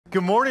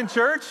Good morning,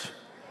 church.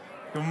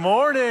 Good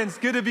morning. It's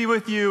good to be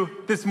with you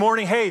this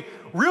morning. Hey,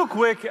 real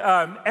quick,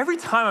 every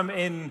time I'm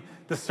in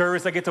the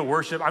service, I get to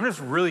worship. I'm just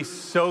really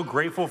so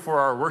grateful for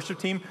our worship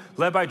team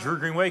led by Drew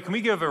Greenway. Can we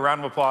give a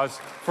round of applause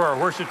for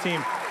our worship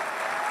team?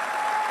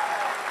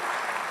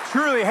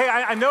 Truly, hey,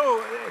 I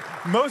know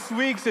most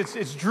weeks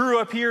it's Drew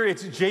up here,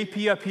 it's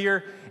JP up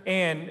here,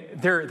 and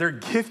they're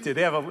gifted.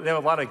 They have a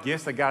lot of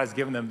gifts that God has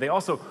given them. They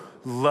also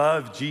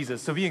love Jesus.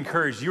 So be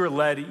encouraged. You are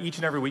led each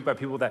and every week by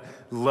people that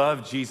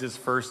love Jesus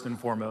first and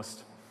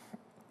foremost.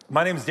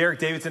 My name is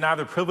Davidson. I have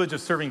the privilege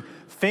of serving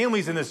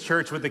families in this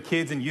church with the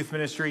kids and youth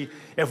ministry.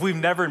 If we've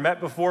never met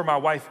before, my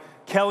wife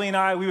Kelly and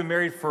I, we've been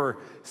married for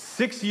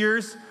 6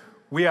 years.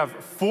 We have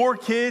 4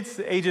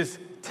 kids, ages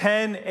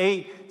 10,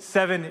 8,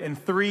 7,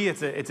 and 3.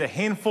 It's a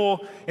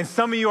handful. And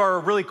some of you are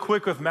really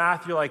quick with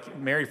math. You're like,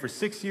 married for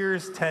 6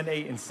 years, 10,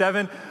 8, and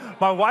 7.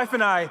 My wife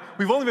and I,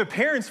 we've only been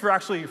parents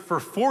for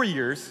 4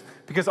 years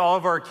because all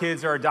of our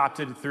kids are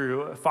adopted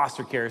through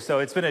foster care. So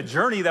it's been a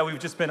journey that we've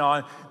just been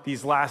on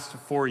these last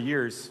 4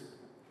 years.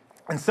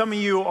 And some of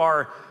you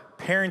are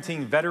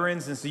parenting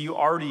veterans, and so you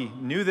already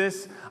knew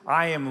this.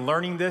 I am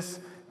learning this.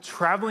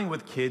 Traveling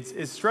with kids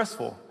is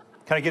stressful.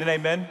 Can I get an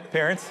amen,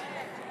 parents?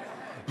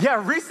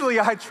 Yeah, recently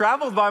I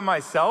traveled by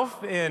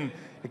myself, and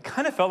it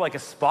kind of felt like a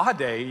spa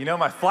day. You know,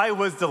 my flight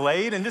was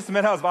delayed, and just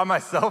meant I was by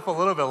myself a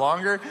little bit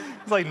longer.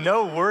 It's like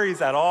no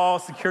worries at all.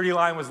 Security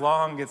line was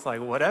long. It's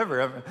like,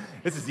 whatever.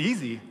 This is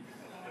easy.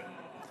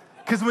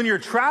 Because when you're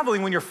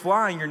traveling, when you're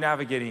flying, you're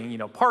navigating,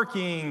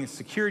 parking,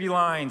 security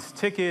lines,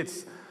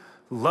 tickets,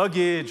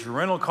 luggage,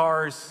 rental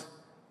cars.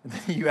 And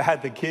then you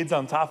add the kids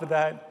on top of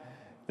that.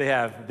 They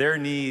have their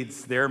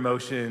needs, their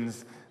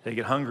emotions. They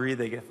get hungry,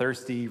 they get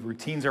thirsty,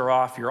 routines are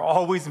off. You're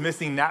always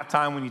missing nap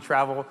time when you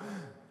travel.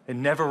 It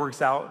never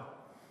works out.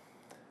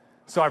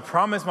 So I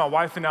promise my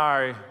wife and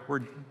I, we're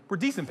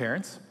decent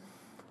parents.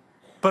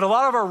 But a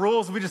lot of our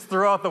rules, we just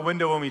throw out the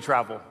window when we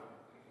travel.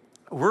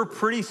 We're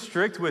pretty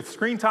strict with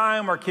screen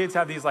time. Our kids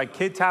have these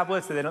kid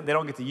tablets that they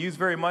don't get to use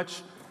very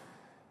much,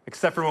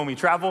 except for when we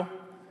travel.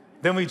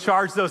 Then we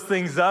charge those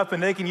things up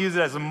and they can use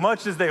it as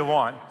much as they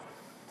want.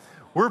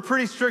 We're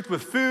pretty strict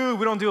with food.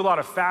 We don't do a lot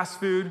of fast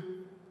food.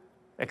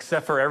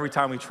 Except for every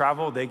time we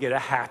travel, they get a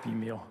Happy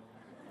Meal.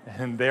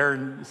 And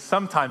they're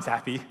sometimes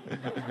happy.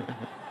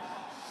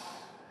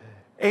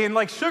 And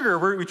like sugar,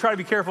 we try to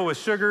be careful with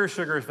sugar.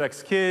 Sugar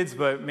affects kids,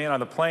 but man, on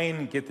the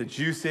plane, get the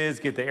juices,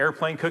 get the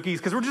airplane cookies,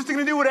 because we're just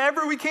gonna do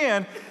whatever we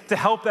can to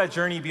help that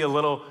journey be a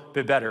little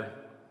bit better.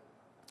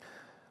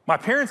 My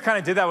parents kind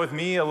of did that with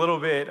me a little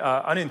bit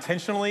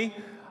unintentionally.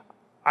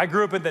 I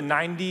grew up in the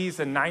 90s,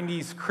 a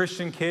 90s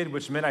Christian kid,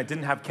 which meant I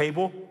didn't have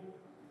cable.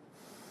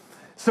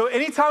 So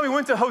anytime we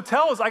went to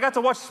hotels, I got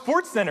to watch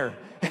SportsCenter.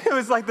 It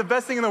was like the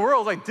best thing in the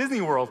world, like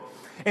Disney World.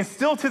 And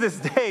still to this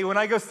day, when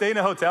I go stay in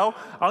a hotel,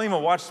 I don't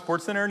even watch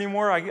SportsCenter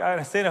anymore.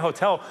 I stay in a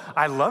hotel,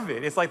 I love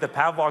it. It's like the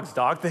Pavlov's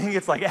dog thing.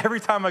 It's like every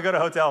time I go to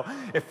a hotel,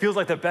 it feels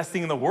like the best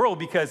thing in the world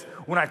because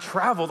when I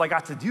traveled, I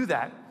got to do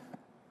that.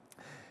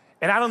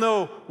 And I don't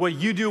know what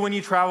you do when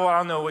you travel. I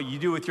don't know what you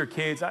do with your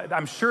kids.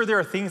 I'm sure there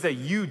are things that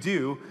you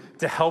do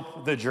to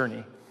help the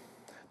journey.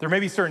 There may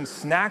be certain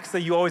snacks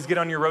that you always get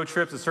on your road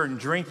trips, a certain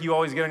drink you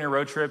always get on your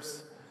road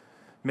trips.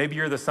 Maybe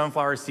you're the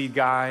sunflower seed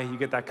guy, you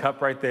get that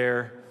cup right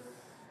there.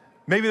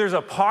 Maybe there's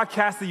a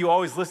podcast that you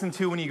always listen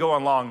to when you go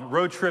on long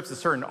road trips, a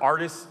certain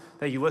artist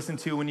that you listen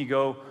to when you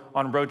go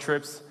on road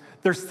trips.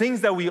 There's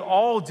things that we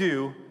all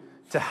do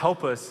to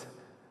help us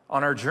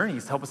on our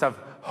journeys, to help us have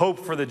hope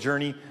for the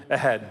journey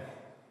ahead.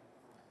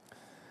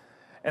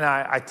 And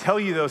I tell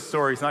you those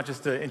stories not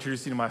just to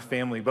introduce you to my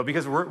family, but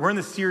because we're in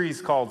this series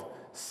called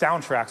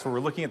Soundtracks, where we're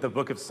looking at the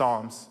book of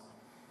Psalms.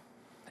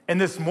 And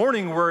this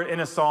morning we're in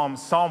a psalm,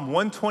 Psalm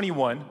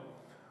 121,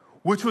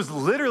 which was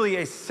literally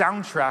a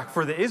soundtrack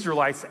for the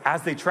Israelites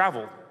as they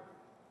traveled.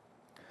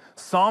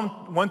 Psalm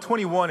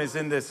 121 is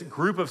in this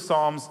group of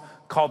psalms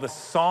called the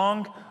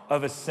Song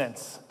of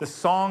Ascents, the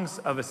Songs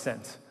of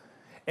Ascent.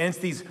 And it's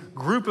these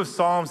group of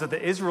psalms that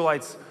the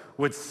Israelites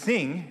would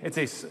sing.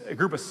 It's a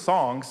group of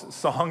songs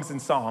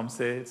and psalms,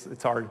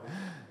 it's hard.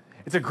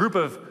 It's a group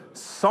of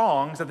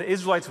songs that the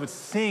Israelites would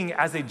sing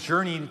as they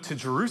journeyed to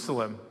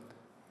Jerusalem.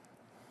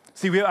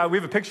 See, we have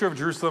a picture of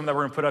Jerusalem that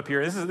we're gonna put up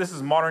here. This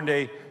is modern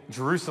day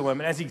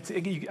Jerusalem, and as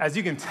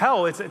you can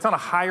tell, it's on a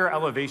higher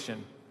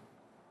elevation.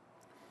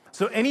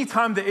 So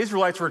anytime the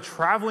Israelites were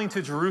traveling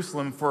to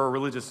Jerusalem for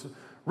religious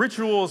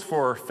rituals,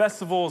 for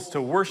festivals,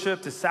 to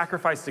worship, to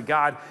sacrifice to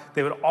God,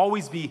 they would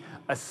always be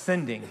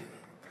ascending.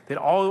 They'd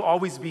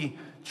always be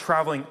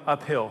traveling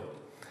uphill.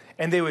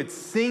 And they would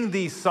sing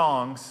these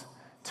songs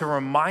to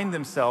remind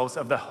themselves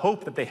of the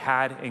hope that they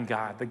had in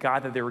God, the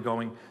God that they were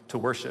going to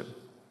worship.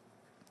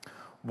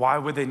 Why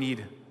would they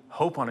need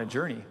hope on a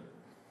journey?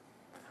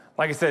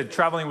 Like I said,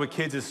 traveling with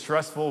kids is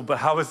stressful,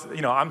 but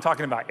I'm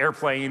talking about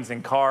airplanes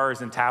and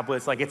cars and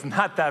tablets. Like, it's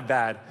not that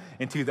bad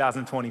in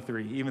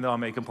 2023, even though I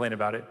may complain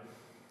about it.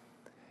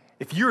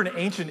 If you're an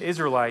ancient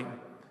Israelite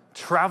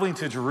traveling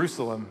to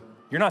Jerusalem,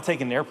 you're not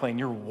taking an airplane,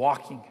 you're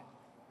walking.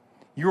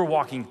 You were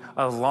walking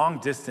a long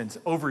distance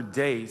over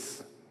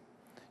days.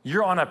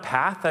 You're on a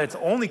path that it's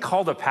only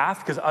called a path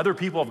because other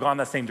people have gone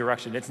that same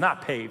direction. It's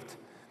not paved.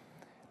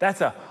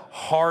 That's a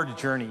hard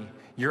journey.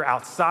 You're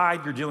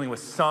outside, you're dealing with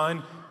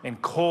sun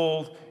and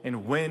cold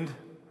and wind.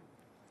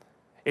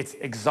 It's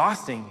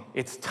exhausting,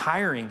 it's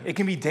tiring. It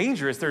can be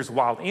dangerous. There's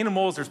wild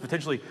animals, there's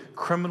potentially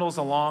criminals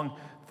along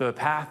the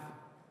path.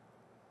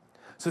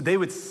 So they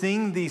would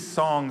sing these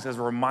songs as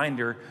a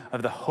reminder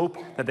of the hope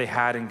that they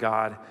had in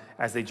God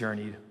as they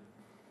journeyed.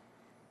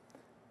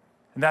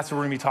 And that's what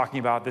we're going to be talking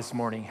about this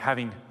morning,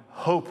 having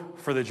hope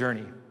for the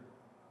journey.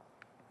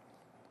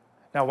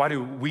 Now, why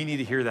do we need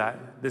to hear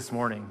that this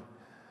morning?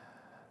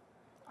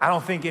 I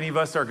don't think any of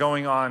us are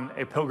going on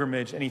a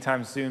pilgrimage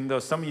anytime soon, though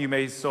some of you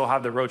may still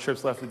have the road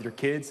trips left with your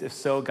kids. If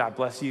so, God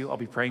bless you. I'll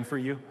be praying for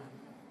you.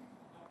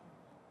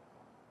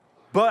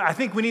 But I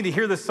think we need to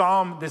hear the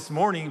psalm this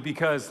morning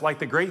because, like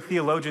the great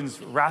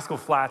theologians Rascal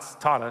Flatts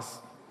taught us,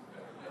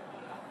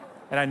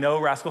 and I know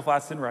Rascal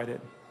Flatts didn't write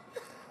it,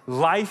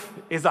 life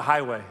is a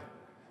highway,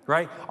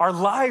 right? Our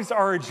lives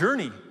are a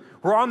journey.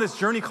 We're on this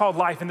journey called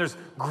life, and there's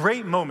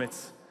great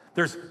moments.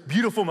 There's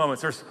beautiful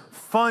moments. There's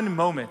fun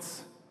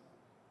moments.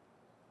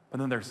 But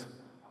then there's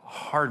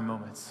hard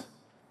moments.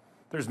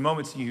 There's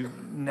moments you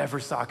never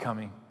saw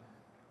coming.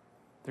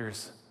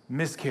 There's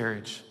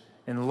miscarriage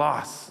and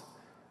loss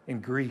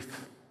and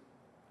grief,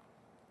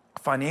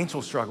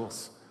 financial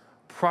struggles,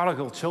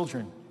 prodigal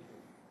children.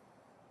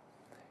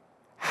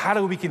 How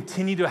do we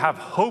continue to have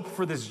hope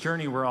for this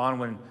journey we're on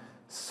when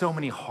so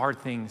many hard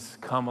things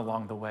come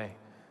along the way?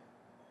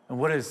 And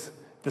what does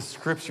the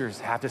scriptures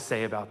have to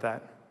say about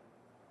that?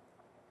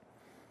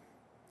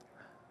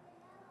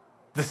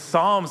 The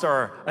Psalms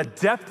are a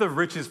depth of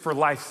riches for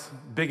life's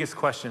biggest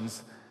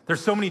questions.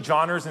 There's so many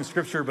genres in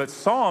Scripture, but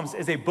Psalms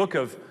is a book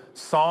of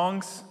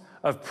songs,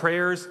 of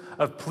prayers,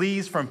 of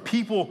pleas from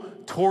people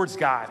towards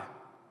God.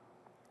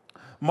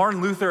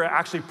 Martin Luther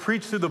actually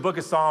preached through the book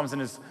of Psalms in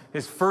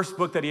his first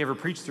book that he ever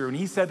preached through, and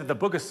he said that the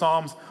book of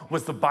Psalms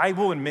was the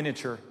Bible in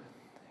miniature.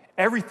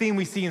 Everything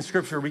we see in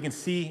Scripture, we can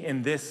see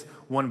in this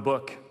one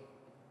book.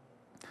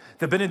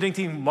 The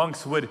Benedictine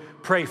monks would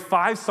pray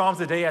 5 psalms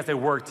a day as they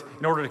worked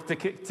in order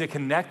to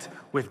connect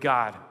with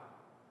God.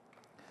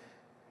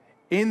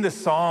 In the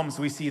Psalms,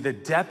 we see the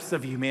depths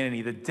of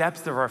humanity, the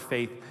depths of our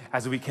faith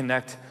as we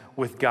connect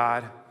with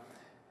God.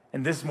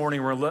 And this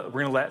morning, we're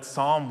going to let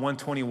Psalm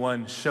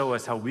 121 show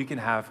us how we can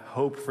have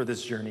hope for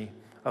this journey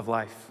of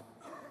life.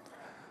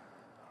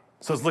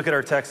 So let's look at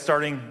our text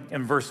starting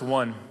in verse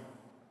 1.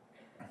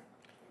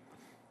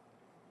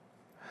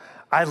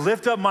 I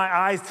lift up my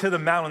eyes to the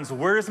mountains.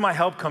 Where does my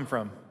help come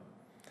from?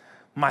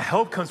 My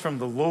help comes from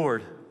the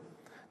Lord,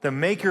 the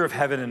maker of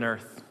heaven and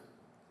earth.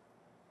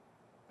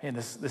 Man,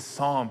 this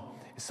psalm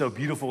is so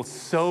beautiful. It's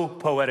so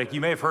poetic.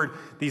 You may have heard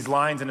these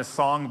lines in a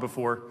song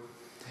before.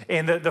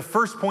 And the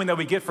first point that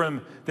we get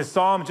from the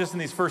psalm, just in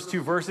these first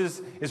 2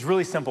 verses, is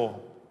really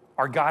simple.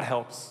 Our God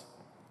helps.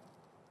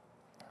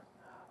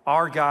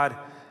 Our God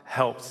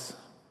helps.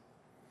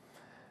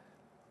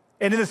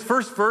 And in this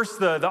first verse,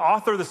 the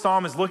author of the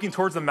psalm is looking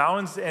towards the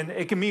mountains, and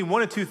it can mean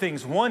one of 2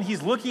 things. One,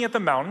 he's looking at the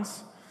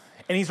mountains,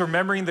 and he's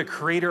remembering the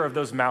creator of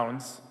those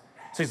mountains.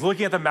 So he's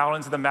looking at the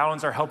mountains, and the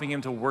mountains are helping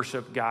him to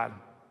worship God.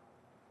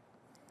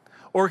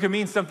 Or it can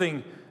mean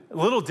something a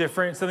little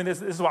different, something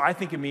this is what I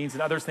think it means,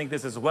 and others think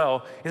this as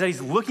well, is that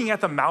he's looking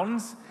at the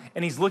mountains,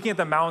 and he's looking at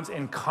the mountains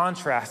in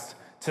contrast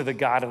to the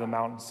God of the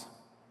mountains.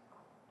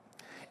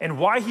 And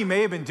why he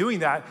may have been doing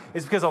that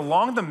is because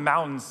along the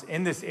mountains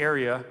in this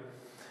area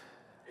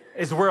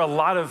is where a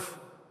lot of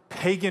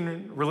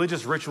pagan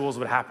religious rituals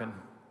would happen.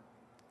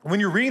 When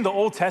you're reading the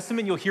Old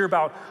Testament, you'll hear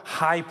about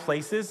high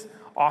places,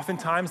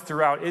 oftentimes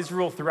throughout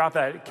Israel, throughout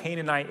that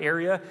Canaanite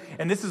area.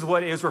 And this is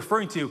what it is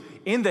referring to.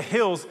 In the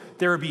hills,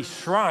 there would be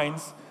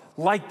shrines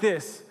like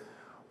this,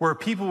 where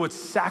people would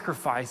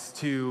sacrifice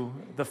to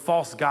the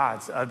false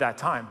gods of that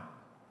time.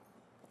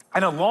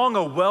 And along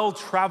a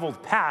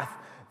well-traveled path,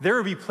 there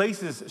would be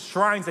places,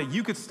 shrines that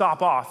you could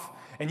stop off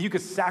and you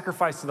could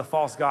sacrifice to the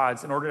false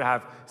gods in order to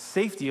have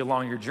safety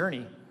along your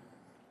journey.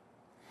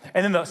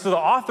 And then so the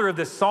author of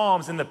this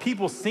Psalms and the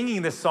people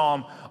singing this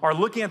psalm are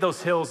looking at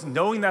those hills,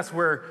 knowing that's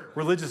where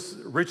religious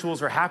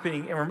rituals are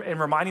happening, and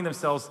reminding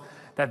themselves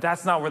that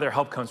that's not where their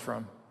help comes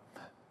from.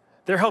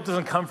 Their help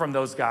doesn't come from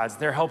those gods.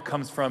 Their help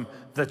comes from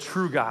the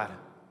true God,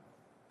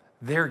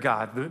 their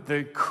God,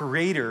 the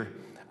creator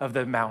of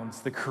the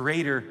mountains, the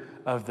creator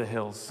of the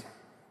hills.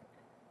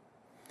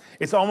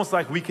 It's almost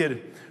like we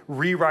could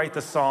rewrite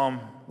the psalm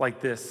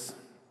like this.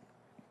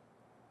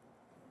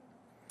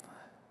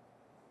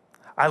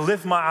 I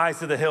lift my eyes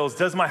to the hills.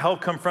 Does my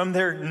help come from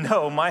there?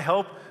 No, my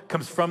help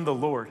comes from the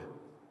Lord.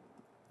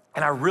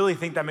 And I really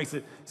think that makes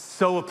it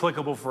so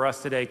applicable for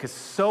us today, because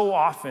so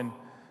often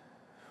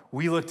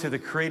we look to the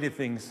created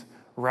things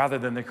rather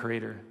than the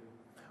creator.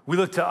 We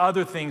look to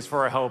other things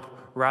for our help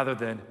rather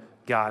than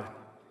God.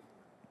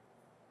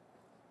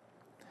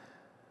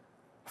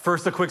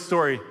 First, a quick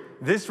story.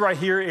 This right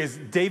here is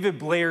David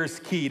Blair's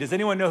key. Does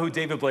anyone know who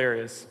David Blair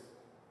is?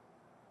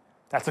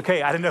 That's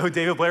okay. I didn't know who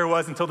David Blair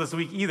was until this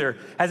week either.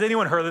 Has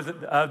anyone heard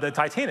of the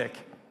Titanic?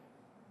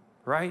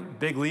 right?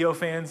 Big Leo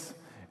fans.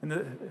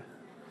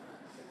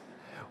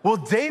 Well,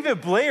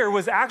 David Blair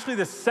was actually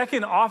the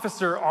second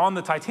officer on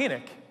the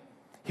Titanic.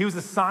 He was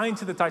assigned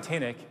to the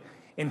Titanic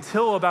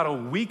until about a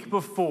week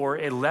before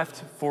it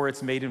left for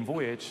its maiden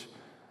voyage,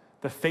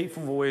 the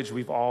fateful voyage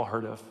we've all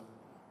heard of.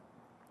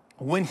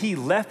 When he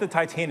left the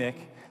Titanic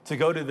to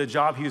go to the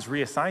job he was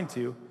reassigned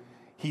to,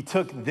 he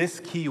took this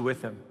key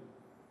with him.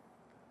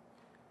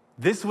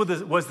 This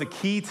was the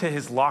key to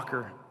his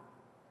locker,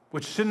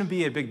 which shouldn't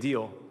be a big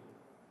deal,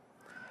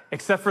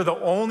 except for the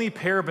only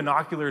pair of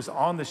binoculars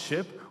on the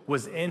ship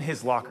was in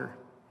his locker.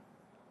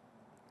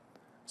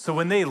 So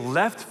when they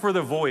left for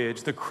the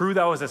voyage, the crew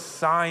that was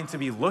assigned to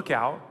be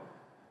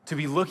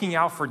looking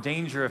out for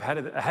danger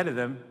ahead of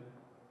them,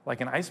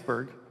 like an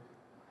iceberg,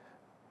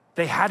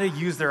 they had to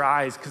use their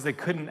eyes because they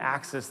couldn't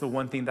access the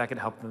one thing that could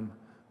help them,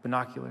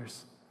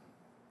 binoculars.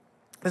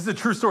 This is a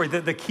true story.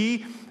 The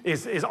key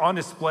is on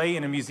display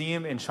in a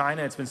museum in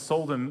China. It's been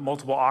sold in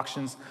multiple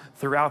auctions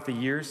throughout the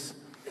years.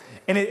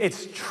 And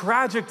it's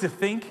tragic to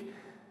think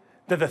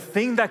that the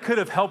thing that could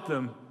have helped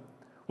them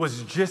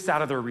was just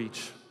out of their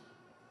reach.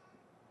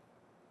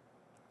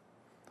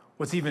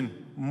 What's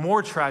even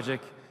more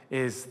tragic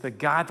is the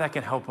God that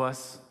can help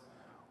us,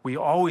 we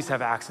always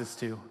have access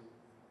to,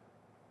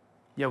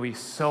 yet we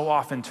so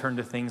often turn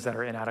to things that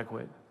are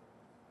inadequate.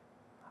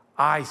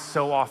 I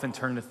so often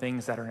turn to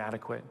things that are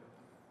inadequate.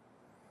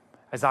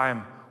 As I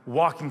am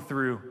walking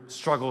through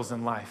struggles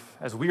in life,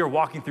 as we are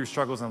walking through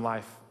struggles in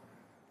life,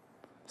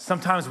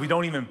 sometimes we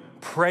don't even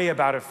pray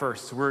about it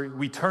first.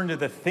 We turn to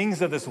the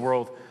things of this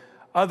world,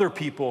 other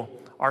people,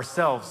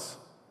 ourselves.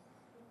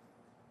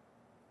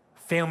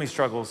 Family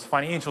struggles,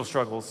 financial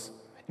struggles.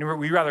 And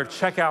we rather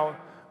check out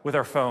with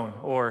our phone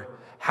or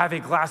have a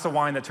glass of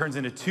wine that turns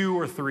into 2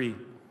 or 3.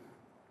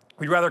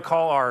 We'd rather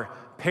call our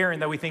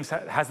parent that we think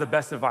has the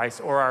best advice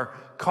or our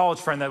college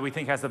friend that we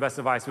think has the best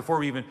advice before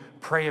we even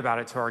pray about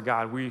it to our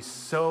God. We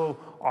so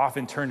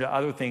often turn to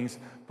other things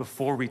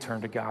before we turn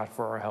to God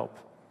for our help.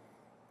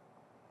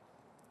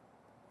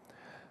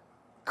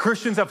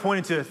 Christians have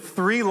pointed to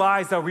 3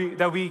 lies that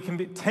we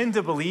can tend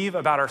to believe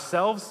about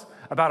ourselves,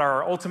 about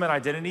our ultimate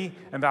identity,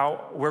 and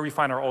about where we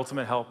find our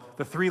ultimate help.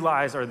 The 3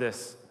 lies are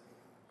this: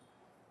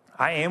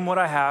 I am what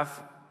I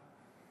have,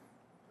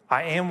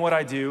 I am what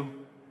I do,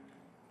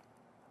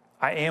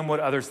 I am what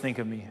others think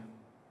of me.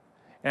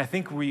 And I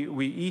think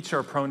we each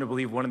are prone to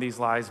believe one of these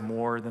lies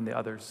more than the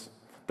others.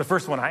 The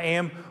first one, I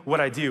am what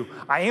I do.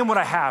 I am what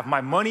I have,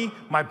 my money,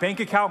 my bank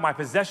account, my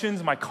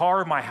possessions, my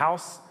car, my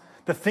house,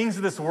 the things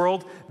of this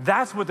world.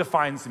 That's what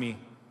defines me.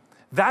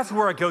 That's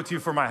where I go to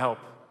for my help.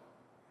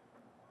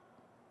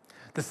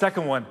 The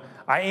second one,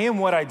 I am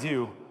what I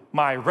do.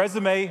 My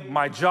resume,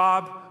 my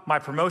job, my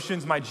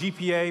promotions, my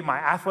GPA, my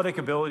athletic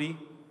ability,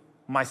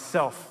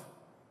 myself.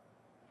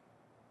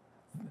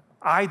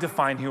 I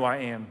define who I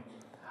am.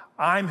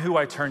 I'm who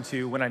I turn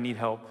to when I need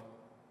help.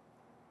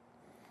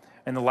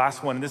 And the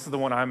last one, and this is the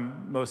one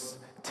I'm most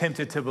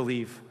tempted to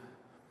believe.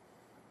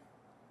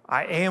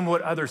 I am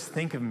what others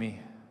think of me.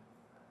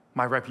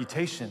 My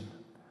reputation,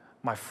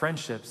 my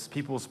friendships,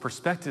 people's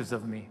perspectives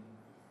of me.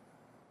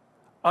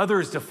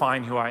 Others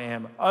define who I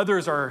am.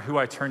 Others are who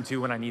I turn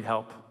to when I need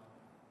help.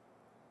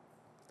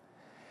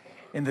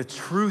 And the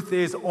truth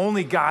is,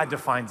 only God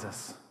defines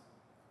us.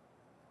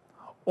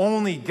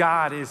 Only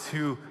God is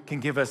who can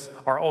give us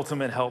our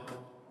ultimate help.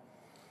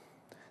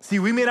 See,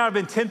 we may not have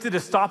been tempted to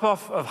stop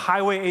off of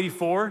Highway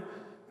 84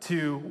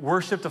 to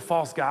worship the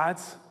false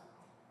gods,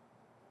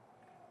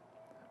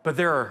 but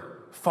there are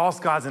false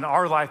gods in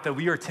our life that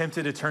we are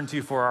tempted to turn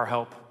to for our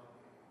help.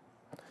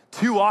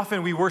 Too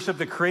often we worship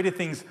the created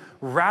things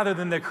rather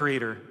than the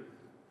Creator,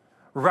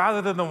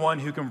 rather than the one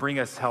who can bring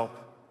us help.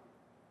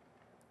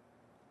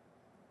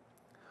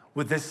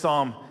 What this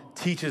psalm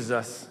teaches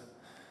us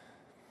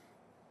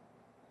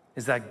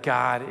is that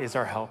God is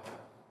our help.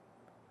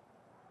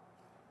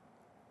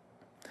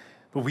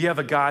 But we have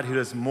a God who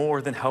does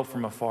more than help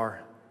from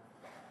afar.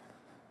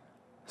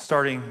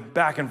 Starting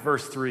back in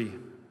verse 3.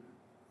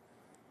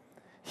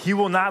 He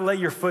will not let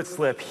your foot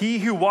slip. He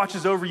who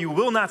watches over you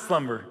will not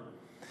slumber.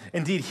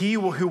 Indeed,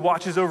 who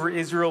watches over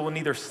Israel will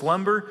neither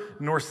slumber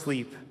nor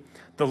sleep.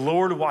 The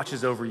Lord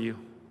watches over you.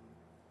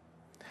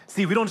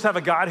 See, we don't just have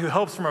a God who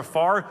helps from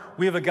afar.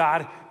 We have a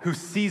God who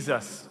sees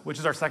us, which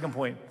is our second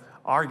point.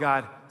 Our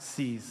God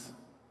sees.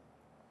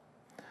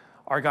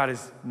 Our God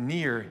is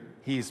near.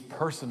 He is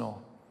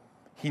personal.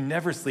 He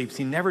never sleeps.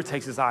 He never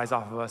takes his eyes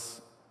off of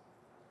us.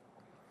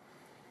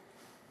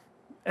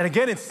 And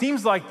again, it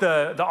seems like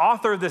the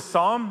author of this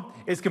psalm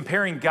is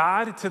comparing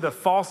God to the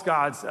false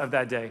gods of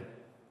that day.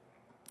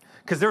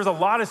 Because there's a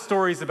lot of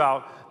stories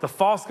about the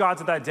false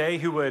gods of that day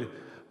who would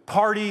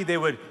party, they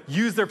would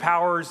use their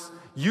powers,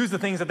 use the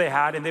things that they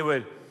had, and they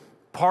would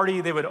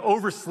party, they would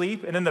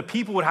oversleep, and then the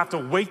people would have to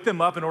wake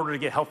them up in order to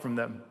get help from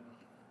them.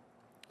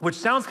 Which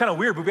sounds kind of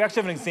weird, but we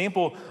actually have an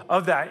example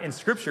of that in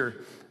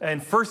Scripture. In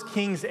 1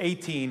 Kings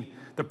 18,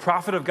 the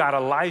prophet of God,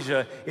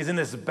 Elijah, is in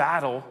this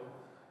battle,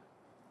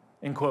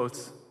 in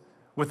quotes,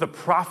 with the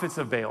prophets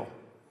of Baal.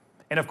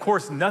 And of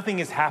course, nothing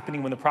is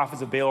happening when the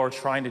prophets of Baal are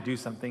trying to do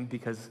something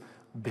because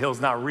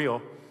Baal's not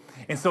real.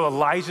 And so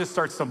Elijah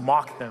starts to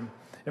mock them.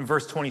 In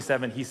verse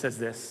 27, he says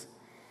this,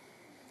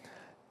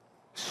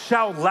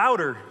 "Shout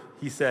louder,"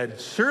 he said.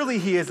 "Surely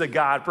he is a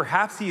god.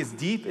 Perhaps he is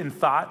deep in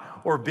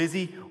thought or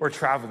busy or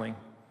traveling.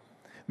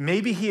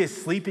 Maybe he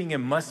is sleeping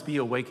and must be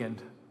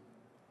awakened."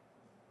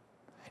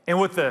 And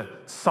what the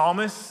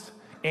psalmist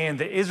and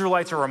the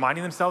Israelites are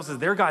reminding themselves is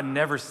their God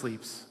never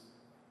sleeps.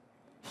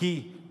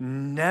 He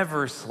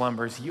never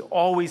slumbers. He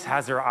always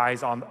has their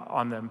eyes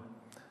on them.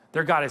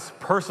 Their God is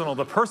personal.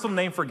 The personal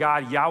name for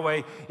God,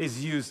 Yahweh,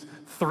 is used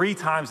 3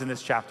 times in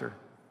this chapter.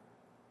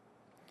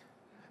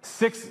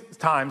 6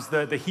 times,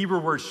 the Hebrew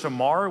word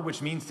shamar,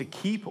 which means to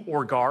keep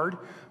or guard,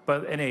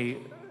 but in a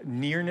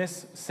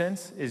nearness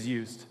sense, is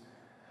used.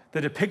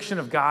 The depiction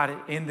of God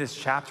in this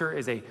chapter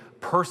is a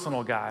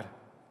personal God.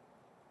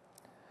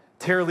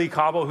 Tara Lee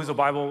Cobble, who's a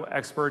Bible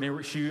expert,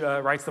 and she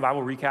writes the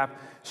Bible recap,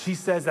 she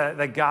says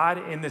that God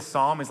in this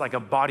psalm is like a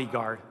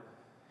bodyguard.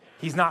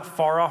 He's not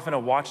far off in a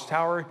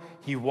watchtower.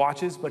 He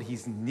watches, but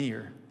he's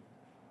near.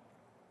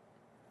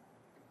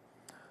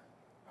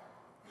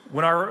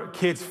 When our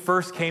kids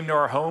first came to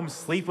our home,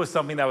 sleep was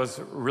something that was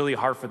really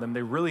hard for them.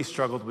 They really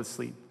struggled with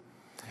sleep.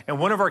 And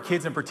one of our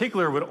kids in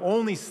particular would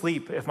only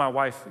sleep if my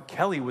wife,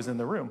 Kelly, was in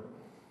the room.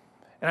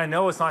 And I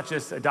know it's not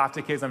just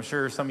adopted kids. I'm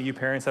sure some of you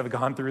parents have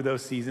gone through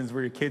those seasons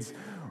where your kids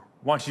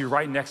want you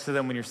right next to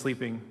them when you're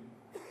sleeping.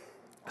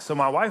 So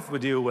my wife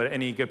would do what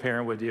any good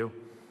parent would do.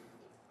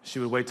 She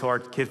would wait till our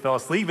kid fell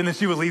asleep, and then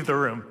she would leave the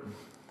room.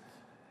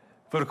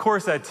 But of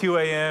course, at 2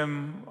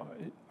 a.m.,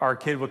 our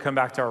kid would come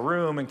back to our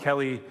room, and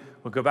Kelly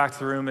would go back to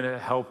the room and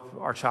help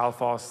our child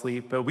fall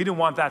asleep. But we didn't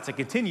want that to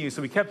continue,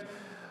 so we kept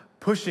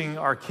pushing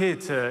our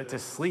kid to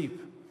sleep.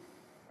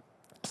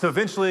 So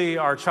eventually,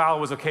 our child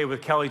was okay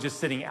with Kelly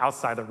just sitting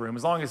outside the room.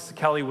 As long as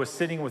Kelly was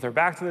sitting with her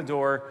back to the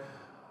door,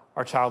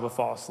 our child would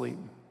fall asleep.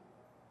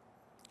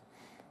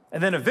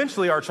 And then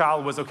eventually, our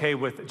child was okay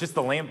with just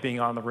the lamp being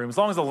on in the room. As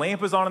long as the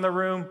lamp was on in the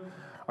room,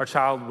 our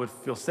child would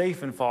feel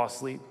safe and fall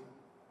asleep.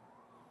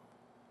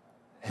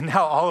 And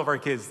now all of our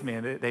kids,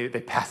 man, they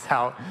pass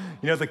out.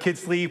 You know, the kids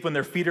sleep when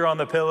their feet are on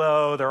the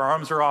pillow, their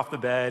arms are off the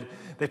bed.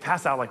 They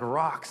pass out like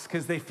rocks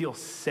because they feel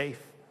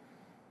safe.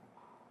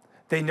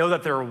 They know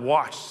that they're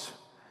watched.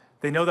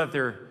 They know that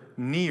they're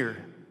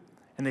near,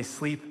 and they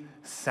sleep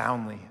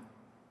soundly.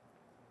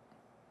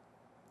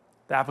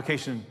 The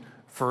application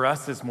for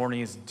us this morning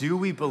is, do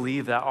we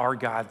believe that our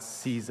God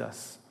sees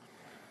us?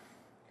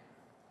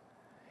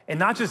 And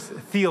not just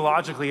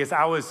theologically. As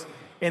I was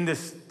in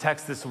this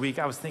text this week,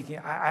 I was thinking,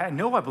 I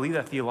know I believe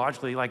that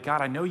theologically, like,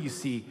 God, I know you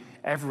see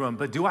everyone,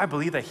 but do I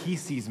believe that he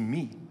sees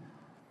me?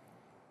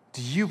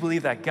 Do you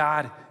believe that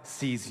God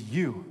sees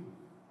you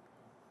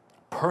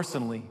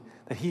personally,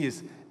 that he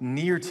is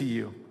near to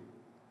you?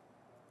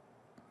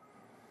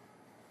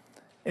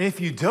 And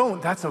if you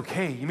don't, that's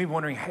okay. You may be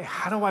wondering, hey,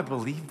 how do I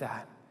believe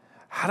that?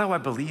 How do I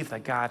believe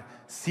that God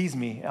sees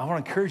me? And I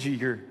want to encourage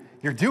you,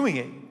 you're doing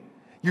it.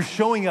 You're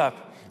showing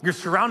up. You're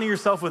surrounding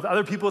yourself with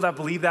other people that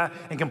believe that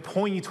and can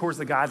point you towards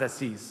the God that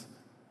sees.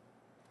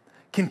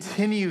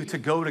 Continue to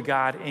go to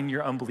God in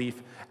your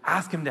unbelief.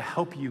 Ask him to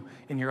help you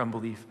in your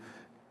unbelief.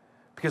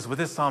 Because what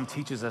this psalm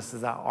teaches us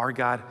is that our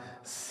God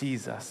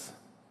sees us.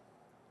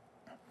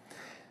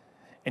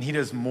 And he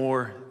does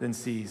more than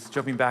sees.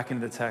 Jumping back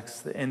into the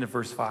text, the end of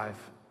verse 5.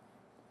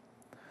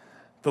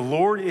 The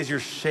Lord is your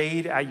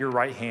shade at your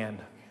right hand.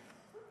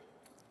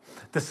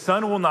 The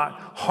sun will not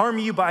harm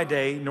you by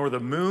day, nor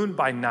the moon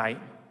by night.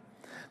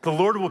 The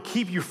Lord will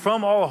keep you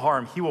from all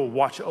harm. He will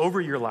watch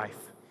over your life.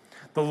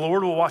 The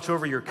Lord will watch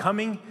over your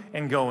coming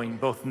and going,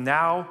 both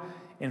now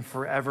and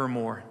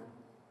forevermore.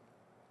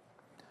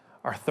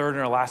 Our third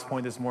and our last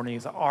point this morning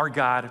is our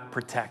God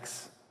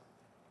protects.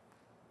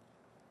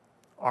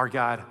 Our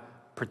God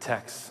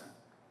protects.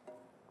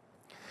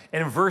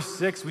 And in verse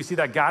 6, we see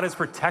that God is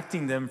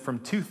protecting them from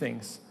 2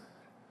 things.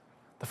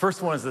 The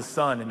first one is the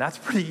sun, and that's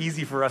pretty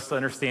easy for us to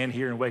understand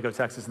here in Waco,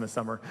 Texas in the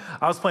summer.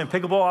 I was playing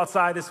pickleball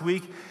outside this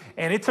week,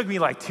 and it took me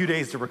like 2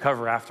 days to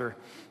recover after.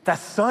 That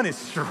sun is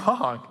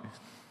strong.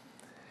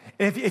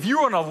 And if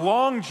you're on a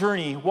long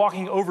journey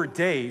walking over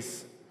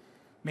days,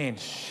 man,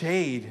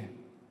 shade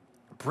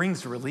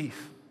brings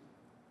relief.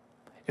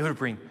 It would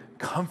bring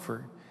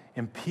comfort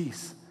and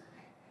peace.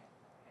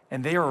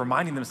 And they are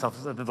reminding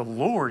themselves that the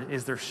Lord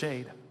is their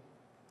shade.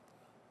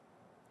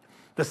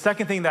 The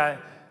second thing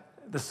that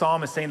the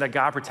psalm is saying that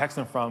God protects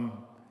them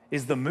from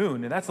is the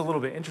moon. And that's a little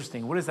bit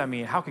interesting. What does that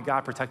mean? How could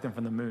God protect them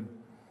from the moon?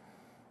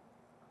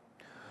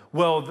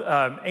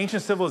 Well,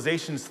 ancient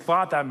civilizations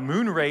thought that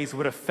moon rays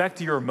would affect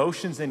your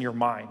emotions and your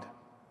mind.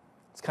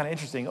 It's kind of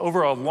interesting.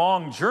 Over a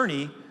long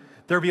journey,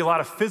 there would be a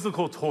lot of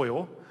physical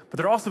toil, but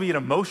there'd also be an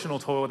emotional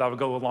toil that would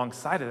go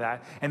alongside of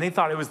that. And they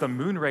thought it was the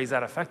moon rays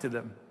that affected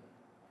them.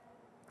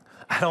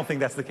 I don't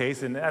think that's the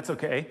case, and that's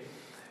okay.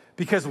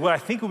 Because what I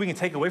think we can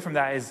take away from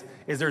that is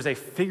there's a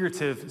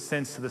figurative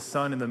sense to the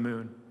sun and the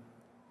moon.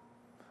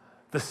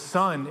 The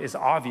sun is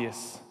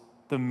obvious.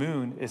 The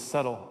moon is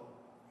subtle.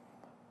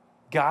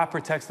 God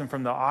protects them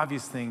from the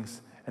obvious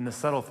things and the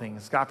subtle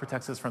things. God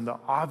protects us from the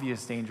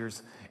obvious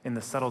dangers and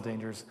the subtle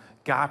dangers.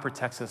 God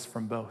protects us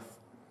from both.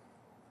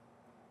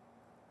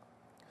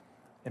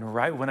 And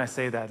right when I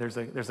say that,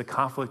 there's a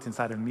conflict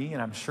inside of me,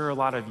 and I'm sure a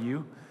lot of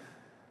you,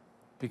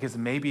 because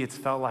maybe it's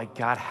felt like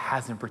God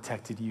hasn't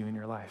protected you in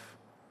your life.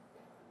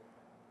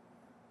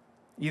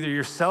 Either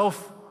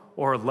yourself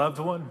or a loved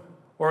one,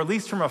 or at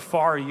least from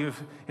afar,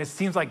 it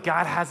seems like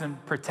God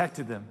hasn't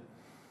protected them.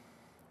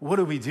 What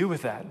do we do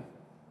with that?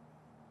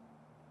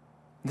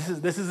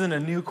 This isn't a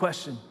new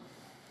question.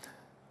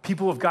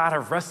 People of God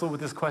have wrestled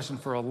with this question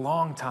for a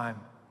long time.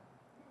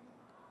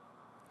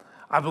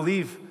 I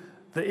believe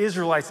the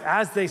Israelites,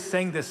 as they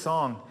sang this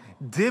song,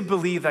 did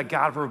believe that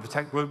God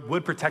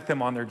would protect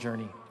them on their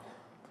journey,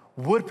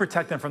 would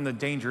protect them from the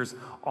dangers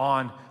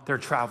on their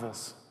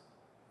travels.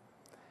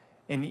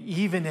 And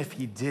even if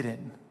he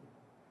didn't,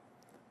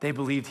 they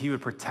believed he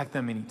would protect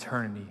them in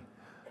eternity,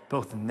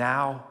 both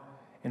now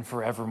and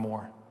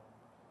forevermore.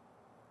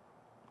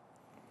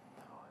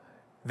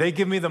 They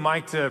give me the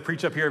mic to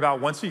preach up here about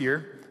once a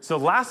year. So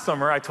last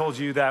summer, I told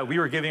you that we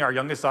were giving our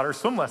youngest daughter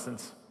swim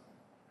lessons.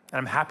 And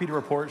I'm happy to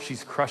report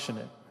she's crushing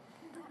it.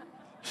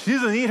 She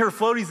doesn't need her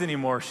floaties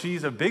anymore.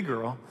 She's a big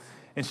girl.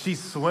 And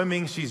she's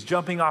swimming. She's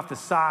jumping off the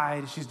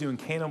side. She's doing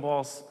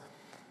cannonballs.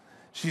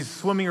 She's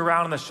swimming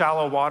around in the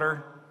shallow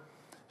water.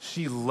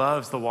 She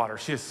loves the water.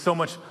 She has so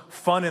much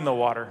fun in the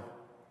water.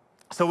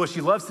 So what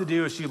she loves to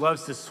do is she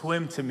loves to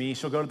swim to me.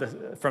 She'll go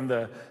from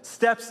the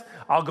steps.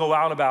 I'll go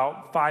out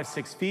about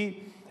 5-6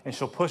 feet, and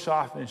she'll push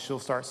off, and she'll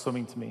start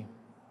swimming to me.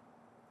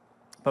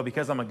 But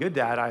because I'm a good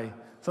dad,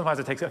 sometimes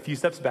I take a few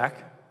steps back,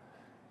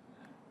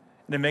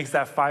 and it makes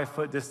that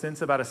 5-foot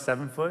distance about a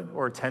 7-foot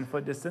or a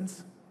 10-foot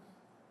distance.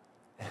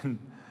 And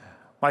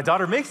my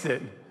daughter makes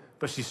it,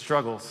 but she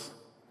struggles.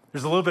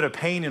 There's a little bit of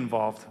pain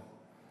involved.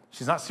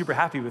 She's not super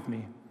happy with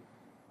me.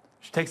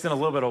 She takes in a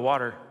little bit of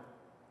water.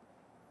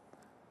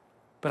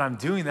 But I'm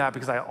doing that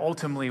because I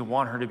ultimately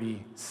want her to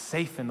be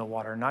safe in the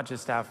water, not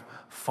just have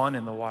fun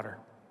in the water.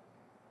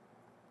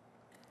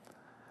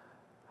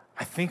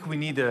 I think we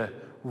need to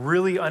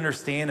really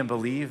understand and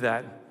believe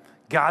that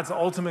God's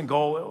ultimate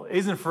goal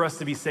isn't for us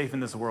to be safe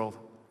in this world.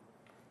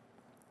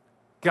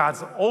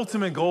 God's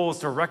ultimate goal is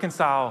to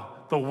reconcile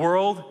the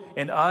world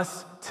and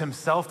us to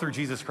himself through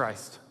Jesus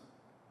Christ.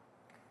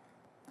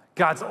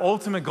 God's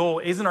ultimate goal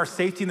isn't our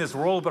safety in this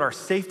world, but our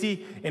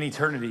safety in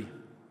eternity.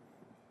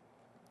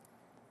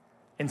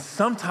 And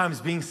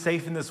sometimes being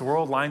safe in this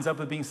world lines up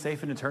with being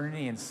safe in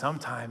eternity, and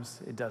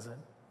sometimes it doesn't.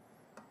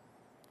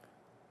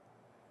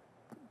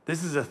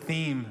 This is a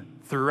theme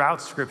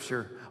throughout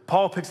Scripture.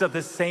 Paul picks up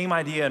this same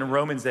idea in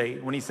Romans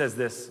 8 when he says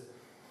this: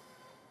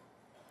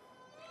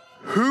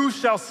 "Who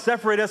shall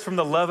separate us from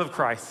the love of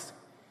Christ?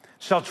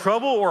 Shall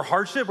trouble or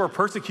hardship or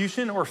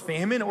persecution or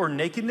famine or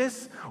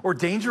nakedness or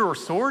danger or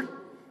sword?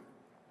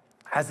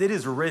 As it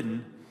is written,"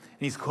 and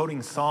he's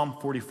quoting Psalm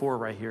 44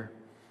 right here,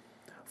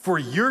 "For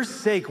your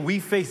sake we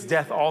face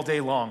death all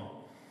day long.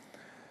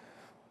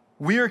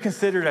 We are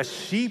considered as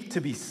sheep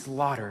to be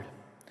slaughtered.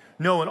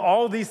 No, in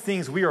all these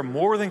things we are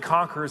more than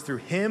conquerors through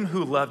him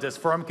who loved us.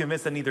 For I'm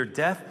convinced that neither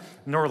death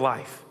nor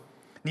life,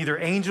 neither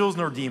angels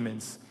nor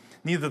demons,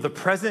 neither the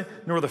present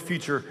nor the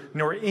future,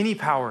 nor any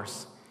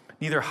powers,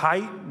 neither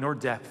height nor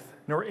depth,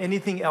 nor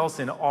anything else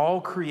in all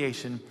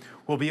creation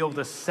will be able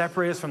to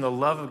separate us from the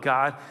love of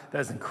God that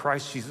is in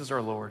Christ Jesus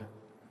our Lord."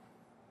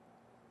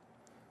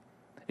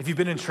 If you've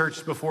been in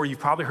church before, you've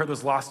probably heard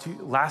those last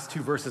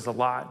two verses a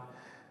lot,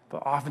 but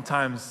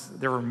oftentimes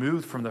they're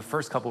removed from the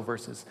first couple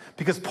verses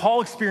because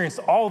Paul experienced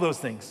all those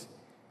things.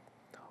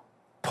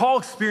 Paul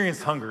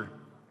experienced hunger.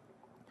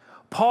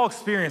 Paul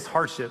experienced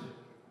hardship.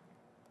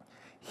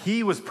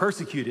 He was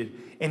persecuted,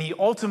 and he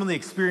ultimately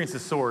experienced a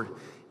sword.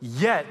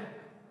 Yet,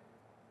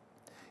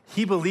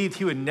 he believed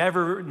he would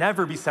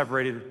never be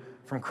separated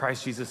from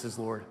Christ Jesus as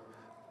Lord.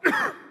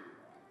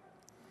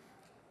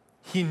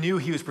 He knew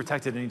he was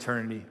protected in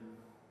eternity.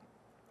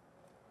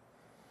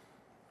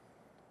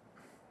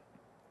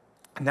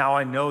 Now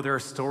I know there are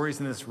stories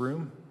in this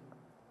room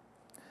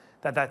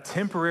that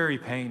temporary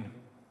pain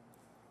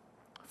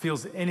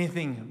feels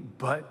anything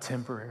but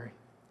temporary.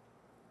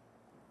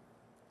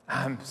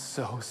 I'm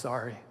so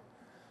sorry.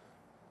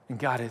 And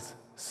God is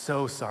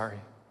so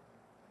sorry.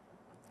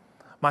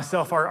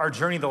 Myself, our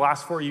journey the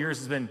last 4 years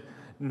has been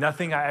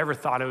nothing I ever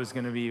thought it was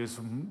going to be.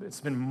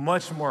 It's been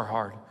much more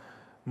hard,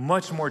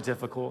 much more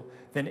difficult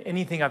than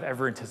anything I've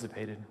ever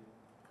anticipated.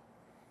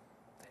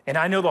 And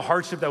I know the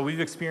hardship that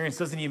we've experienced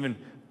doesn't even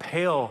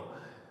pale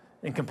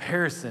in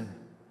comparison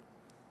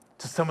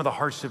to some of the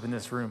hardship in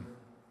this room.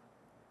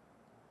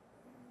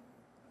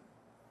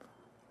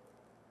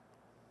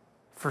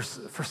 For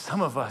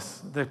some of us,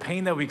 the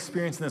pain that we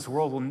experience in this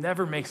world will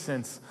never make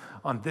sense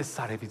on this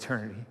side of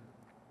eternity.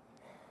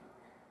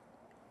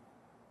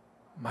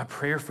 My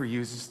prayer for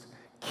you is just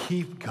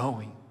keep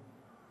going.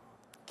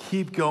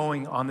 Keep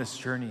going on this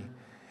journey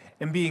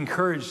and be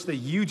encouraged that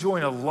you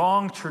join a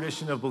long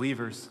tradition of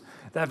believers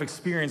that have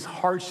experienced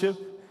hardship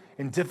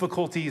and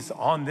difficulties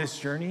on this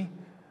journey,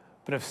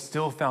 but have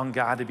still found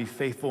God to be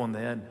faithful in the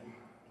end.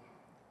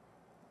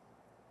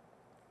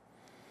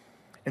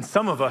 And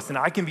some of us, and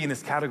I can be in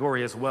this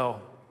category as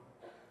well,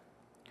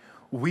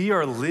 we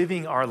are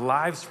living our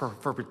lives for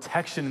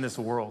protection in this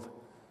world.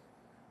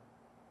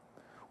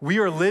 We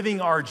are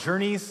living our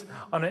journeys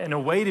in a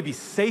way to be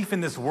safe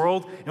in this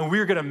world, and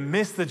we're gonna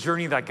miss the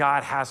journey that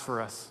God has for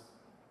us.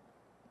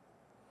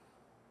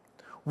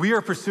 We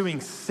are pursuing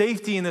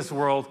safety in this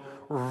world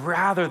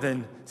rather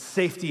than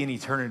safety in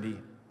eternity.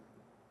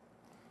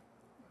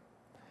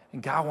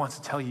 And God wants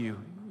to tell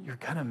you, you're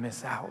gonna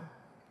miss out.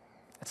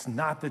 It's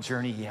not the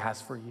journey He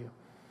has for you.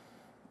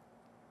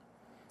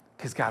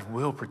 Because God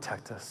will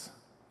protect us.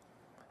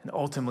 And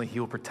ultimately, He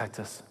will protect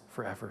us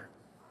forever.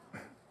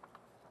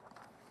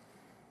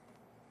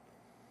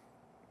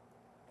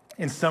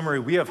 In summary,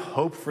 we have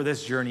hope for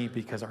this journey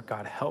because our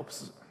God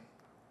helps,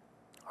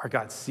 our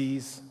God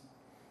sees,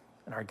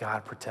 and our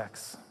God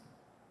protects.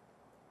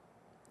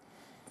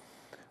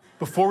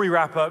 Before we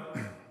wrap up,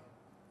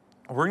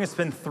 we're gonna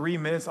spend 3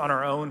 minutes on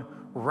our own,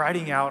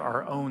 writing out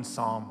our own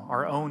psalm,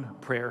 our own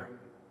prayer.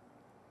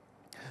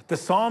 The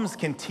Psalms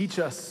can teach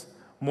us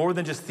more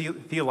than just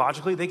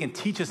theologically, they can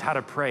teach us how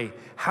to pray,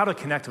 how to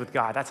connect with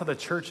God. That's how the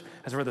church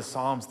has read the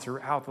Psalms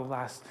throughout the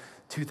last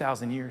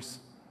 2,000 years.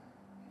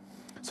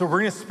 So we're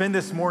gonna spend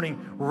this morning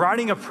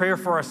writing a prayer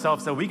for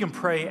ourselves that we can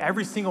pray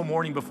every single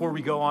morning before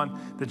we go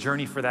on the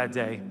journey for that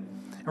day.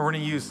 And we're gonna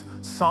use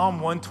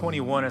Psalm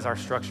 121 as our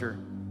structure.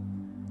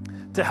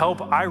 To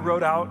help, I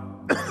wrote out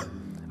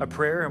a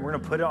prayer, and we're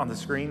gonna put it on the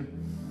screen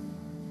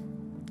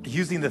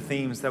using the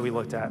themes that we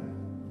looked at.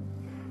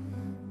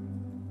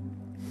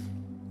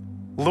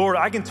 Lord,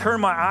 I can turn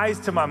my eyes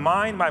to my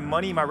mind, my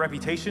money, my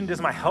reputation. Does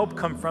my help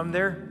come from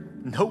there?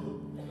 Nope.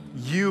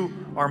 You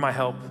are my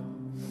help.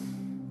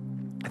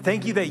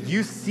 Thank you that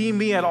you see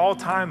me at all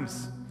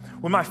times.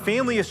 When my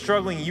family is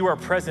struggling, you are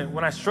present.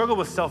 When I struggle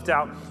with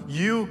self-doubt,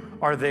 you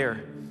are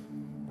there.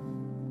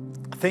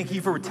 Thank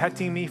you for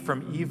protecting me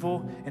from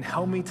evil and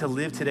help me to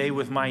live today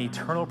with my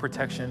eternal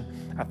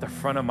protection at the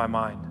front of my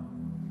mind.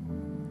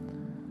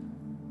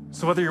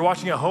 So whether you're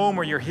watching at home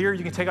or you're here,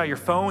 you can take out your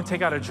phone,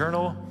 take out a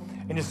journal,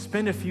 and just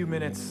spend a few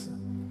minutes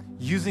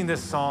using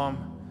this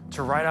psalm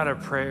to write out a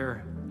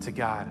prayer to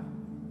God.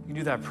 You can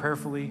do that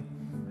prayerfully.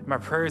 My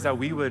prayer is that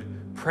we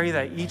would pray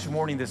that each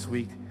morning this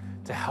week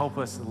to help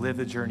us live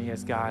the journey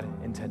as God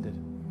intended.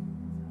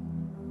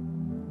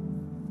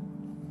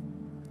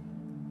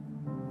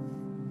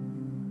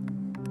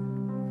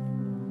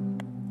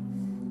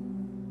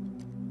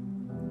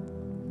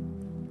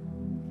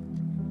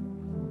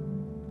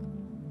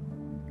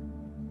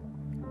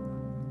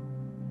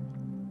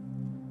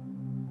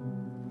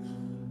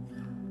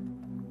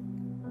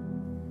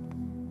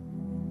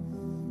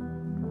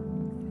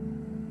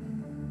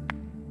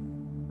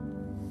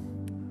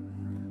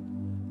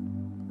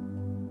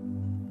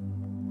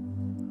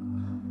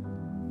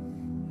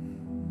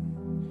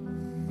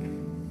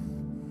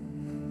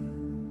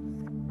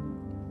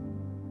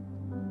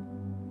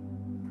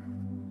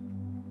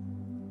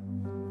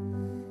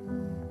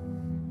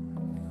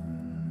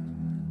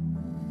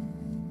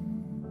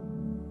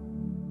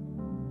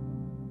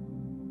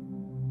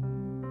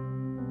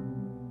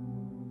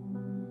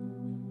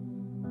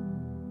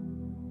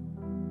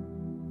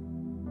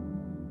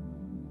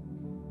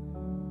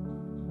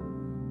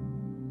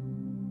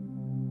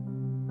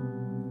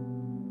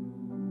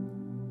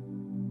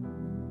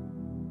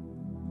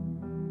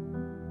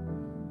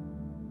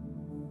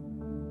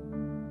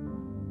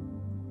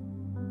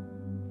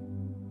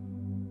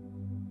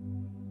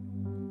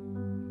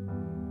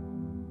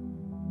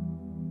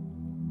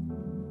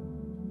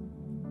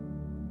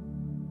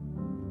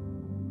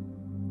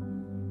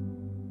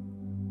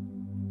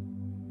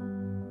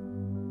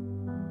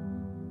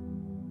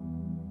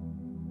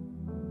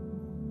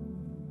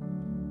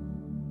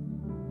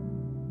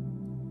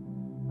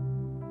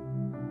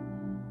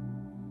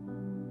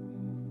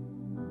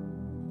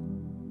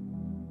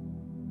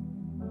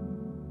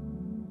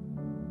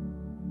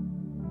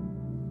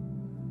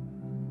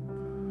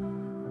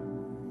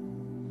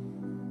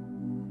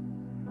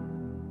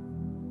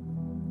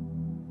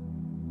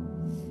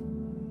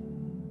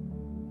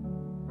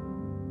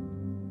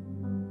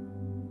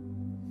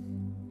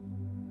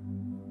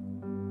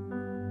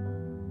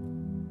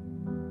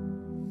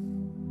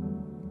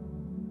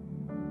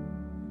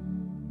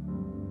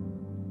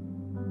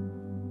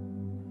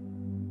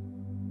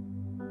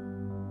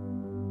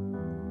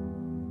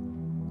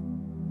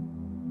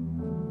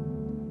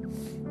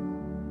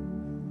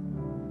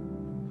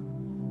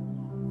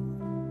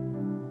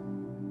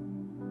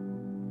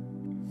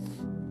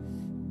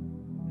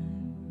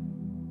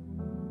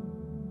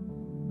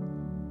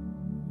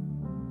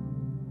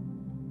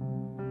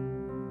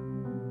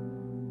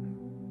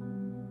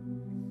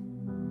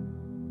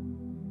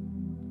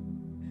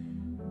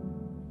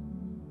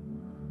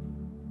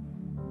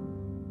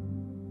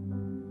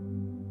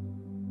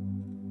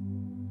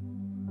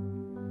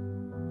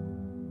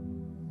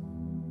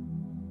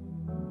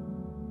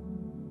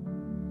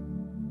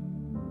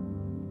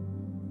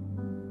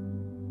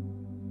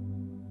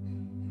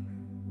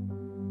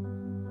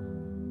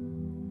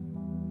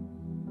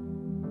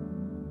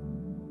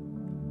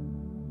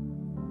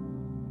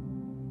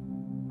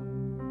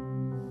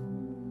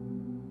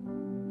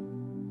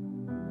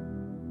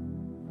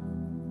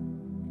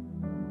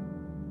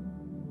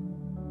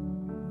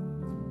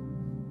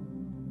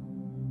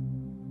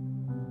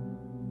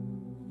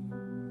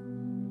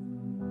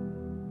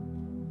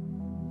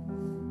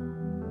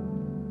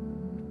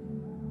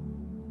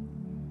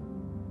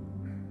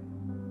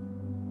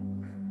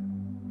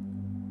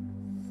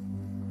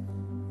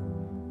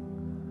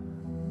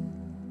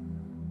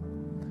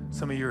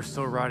 Some of you are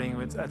still writing.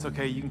 That's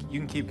okay. You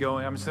can keep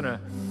going. I'm just going to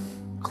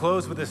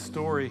close with this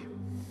story.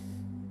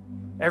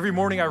 Every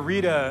morning I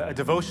read a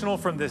devotional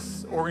from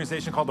this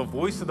organization called The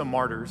Voice of the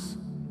Martyrs.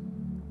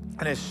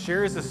 And it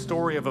shares the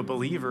story of a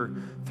believer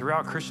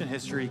throughout Christian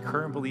history,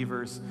 current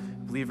believers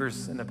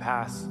in the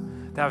past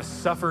that have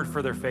suffered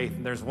for their faith.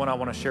 And there's one I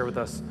want to share with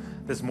us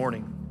this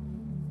morning.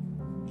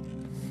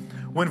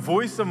 When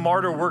Voice of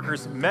Martyr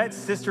workers met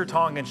Sister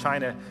Tong in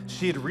China,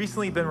 she had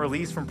recently been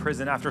released from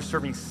prison after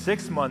serving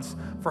 6 months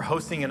for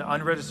hosting an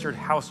unregistered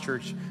house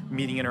church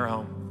meeting in her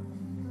home.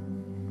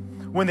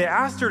 When they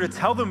asked her to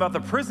tell them about the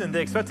prison,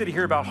 they expected to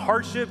hear about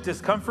hardship,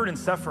 discomfort, and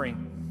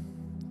suffering.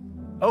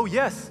 "Oh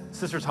yes,"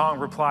 Sister Tong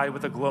replied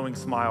with a glowing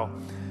smile.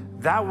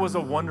 "That was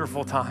a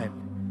wonderful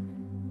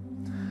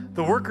time."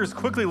 The workers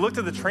quickly looked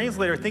at the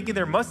translator, thinking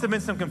there must have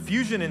been some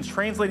confusion in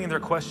translating their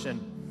question.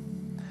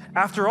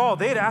 After all,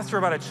 they had asked her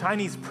about a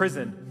Chinese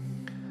prison,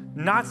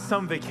 not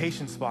some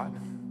vacation spot.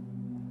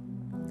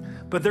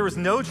 But there was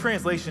no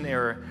translation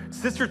error.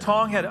 Sister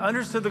Tong had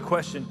understood the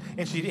question,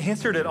 and she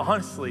answered it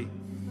honestly.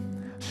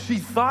 She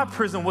thought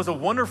prison was a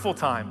wonderful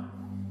time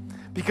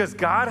because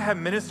God had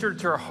ministered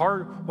to her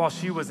heart while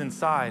she was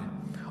inside,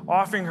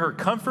 offering her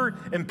comfort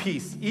and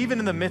peace, even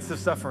in the midst of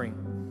suffering.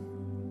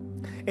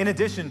 In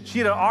addition, she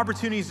had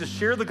opportunities to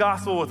share the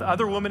gospel with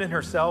other women in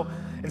her cell,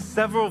 and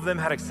several of them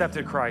had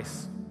accepted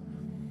Christ.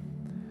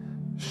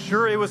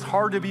 Sure, it was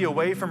hard to be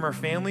away from her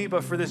family,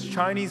 but for this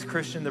Chinese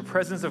Christian, the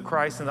presence of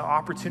Christ and the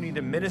opportunity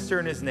to minister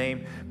in his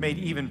name made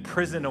even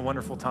prison a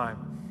wonderful time.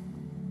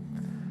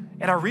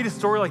 And I read a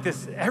story like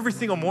this every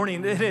single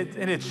morning, and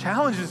it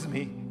challenges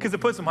me because it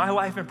puts my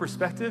life in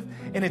perspective,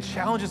 and it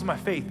challenges my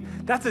faith.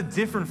 That's a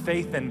different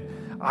faith than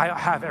I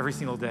have every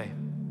single day.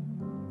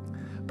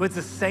 But it's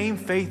the same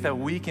faith that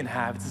we can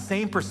have. It's the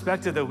same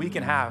perspective that we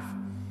can have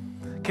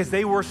because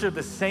they worship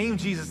the same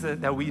Jesus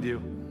that we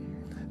do.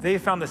 They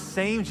have found the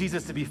same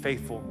Jesus to be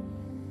faithful.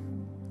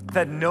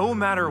 That no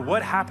matter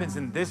what happens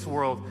in this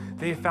world,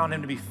 they have found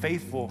him to be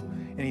faithful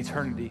in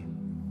eternity.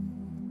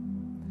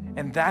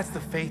 And that's the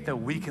faith that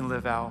we can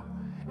live out.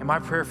 And my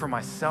prayer for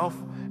myself,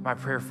 my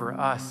prayer for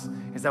us,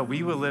 is that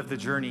we will live the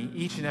journey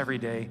each and every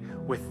day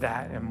with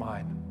that in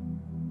mind.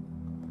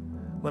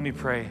 Let me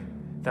pray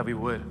that we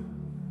would.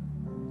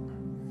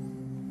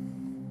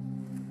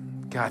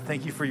 God,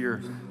 thank you for your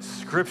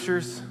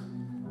scriptures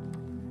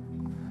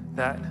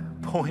that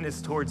point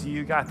us towards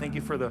you. God, thank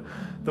you for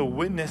the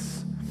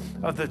witness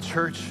of the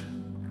church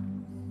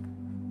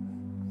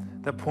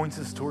that points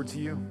us towards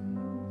you.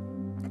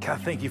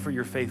 God, thank you for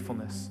your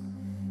faithfulness.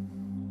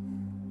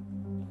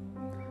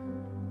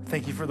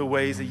 Thank you for the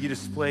ways that you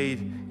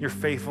displayed your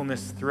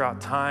faithfulness throughout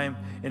time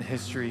and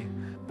history,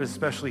 but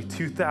especially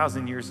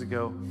 2,000 years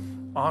ago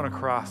on a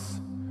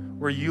cross,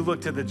 where you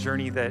looked at the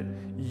journey that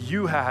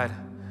you had,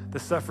 the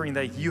suffering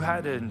that you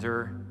had to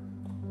endure.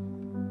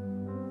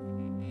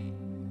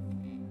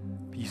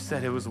 But you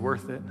said it was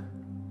worth it.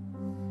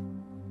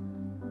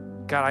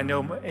 God, I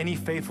know any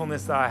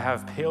faithfulness that I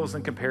have pales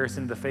in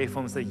comparison to the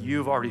faithfulness that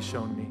you've already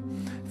shown me.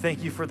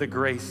 Thank you for the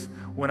grace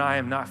when I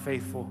am not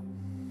faithful.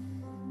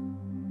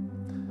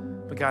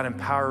 But God,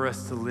 empower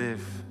us to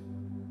live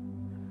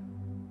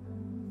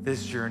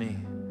this journey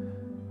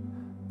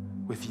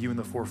with you in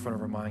the forefront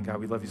of our mind. God,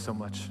 we love you so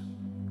much.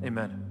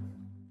 Amen.